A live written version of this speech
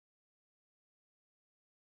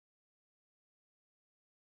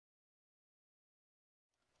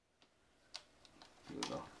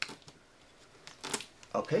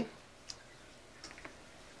Okay.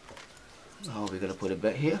 Now we're gonna put it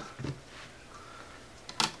back here.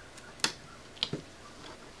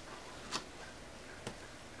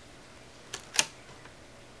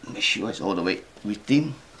 Make sure it's all the way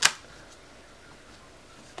within.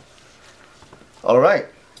 Alright,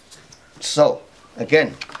 so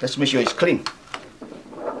again, let's make sure it's clean.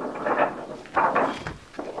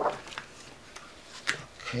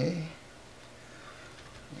 Okay,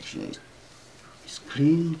 make sure it's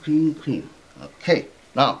clean, clean, clean. Okay,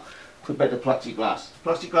 now put back the plastic glass.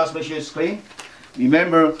 Plastic glass, make sure it's clean.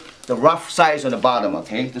 Remember the rough sides on the bottom,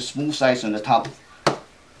 okay? The smooth sides on the top.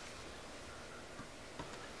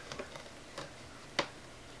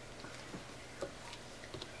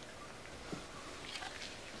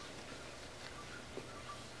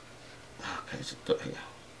 Okay, it's a dirt here.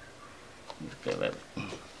 Get rid of it.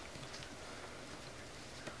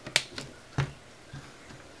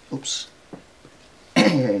 Oops.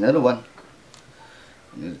 Another one.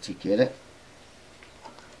 I need to take care of it.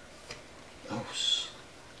 Oops.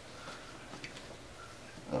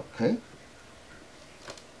 Okay.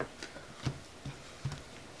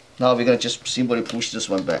 Now we're going to just simply push this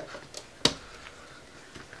one back.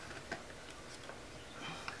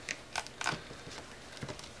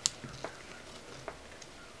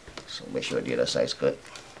 So make sure the other side is good.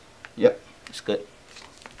 Yep, it's good.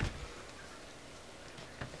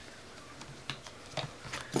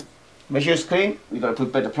 Make sure it's clean. We gotta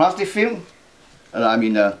put back the plastic film. I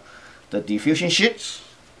mean the diffusion sheets.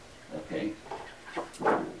 Okay.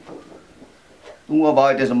 Don't worry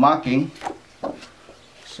about it. There's a marking.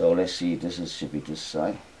 So let's see. Should be this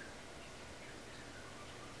side.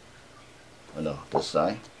 Oh no, this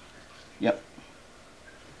side. Yep.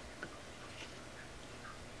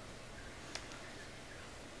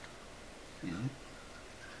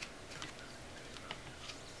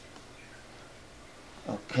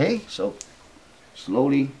 Okay, so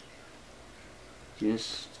slowly,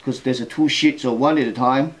 just because there's a two sheets, so one at a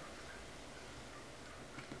time.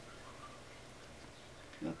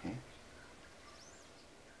 Okay.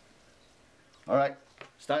 All right,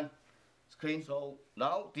 it's done. It's clean. So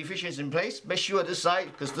now diffusion is in place. Make sure this side,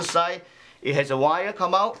 because this side it has a wire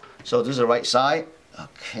come out. So this is the right side.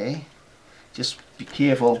 Okay. Just be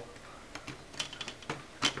careful.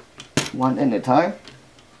 One at a time.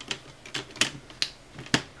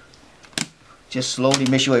 Just slowly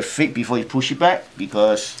make sure it fits before you push it back,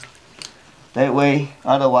 because that way,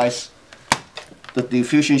 otherwise the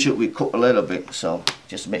diffusion should be cooked a little bit. So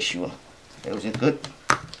just make sure everything's good.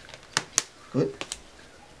 Good.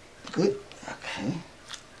 Good. Okay.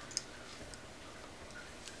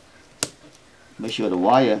 Make sure the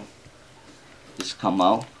wire is come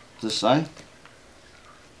out this side.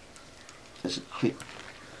 Just a quick.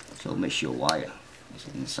 So make sure wire is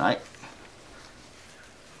inside.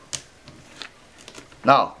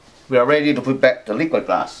 Now we are ready to put back the liquid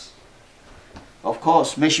glass. Of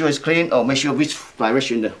course, make sure it's clean, or make sure which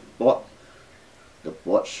direction the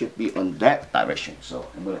board should be on that direction. So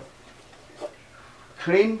I'm gonna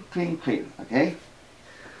clean, clean, clean. Okay.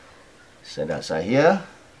 Set that aside here.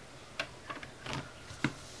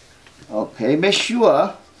 Okay. Make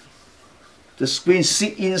sure the screen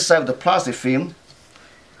sits inside the plastic film.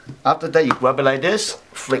 After that, you grab it like this,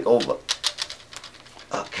 flick over.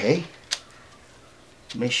 Okay.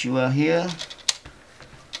 Make sure here,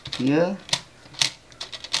 here.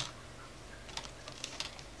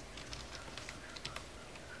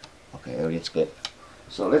 Okay, everything's good.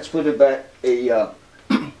 So let's put it back the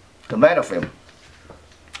tomato film.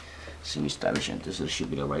 See which direction. This should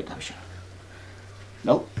be the right direction.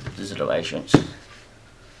 Nope, this is the direction.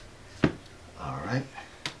 All right.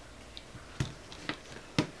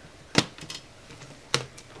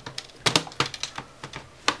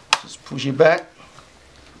 Just push it back.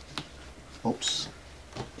 Oops.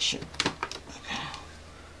 Shit. Okay.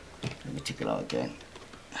 Let me take it out again.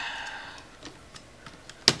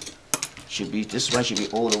 Should be this one, should be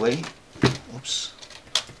all the way. Oops.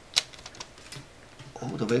 All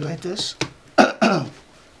the way like this.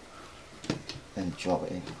 And drop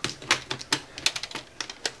it in.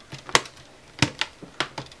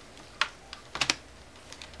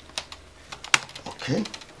 Okay.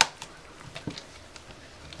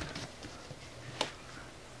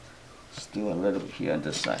 Still a little bit here on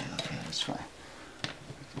this side. Okay, that's fine.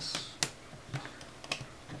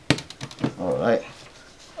 All right.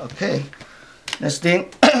 Okay. Next thing,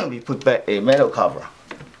 we put back a metal cover.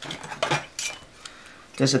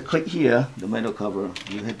 There's a clip here. The metal cover.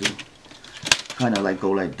 You have to kind of like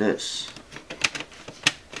go like this.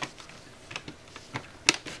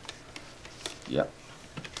 Yep.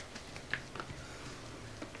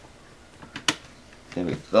 There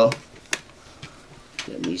we go.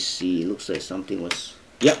 Let me see, looks like something was,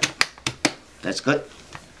 yep, that's good.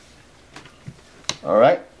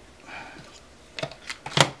 Alright,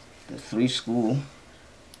 the 3 screw.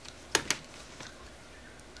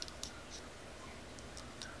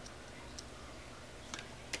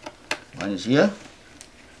 One is here.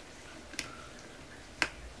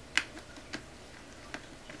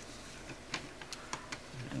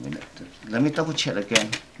 Let me double check again.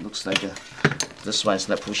 Looks like this one is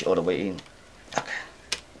not pushed all the way in. Okay.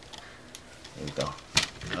 There we go.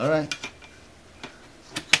 Alright.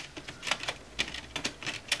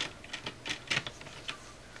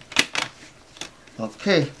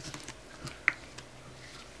 Okay.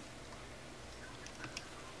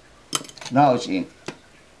 Now it's in.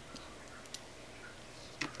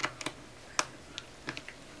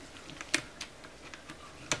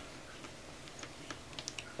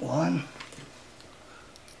 One,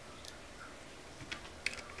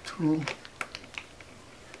 2,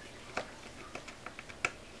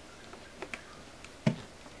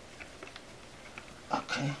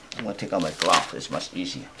 okay, I'm going to take out my glove, it's much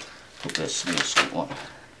easier. Put the small screw on.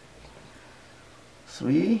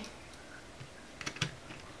 3.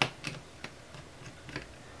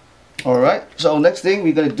 Alright, so next thing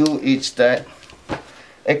we're going to do is that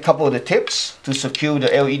a couple of the tips to secure the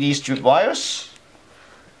LED strip wires.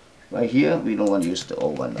 Right here, we don't want to use the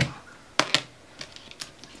old one now.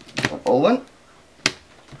 Old one.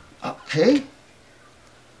 Okay.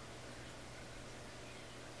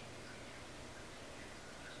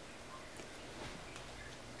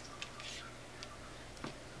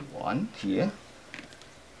 One here.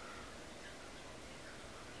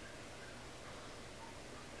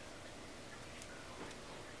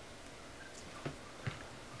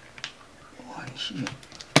 One here.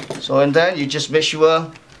 So and then you just make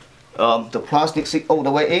sure the plastic stick all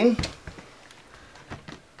the way in.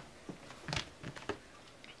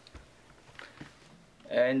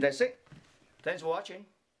 And that's it. Thanks for watching.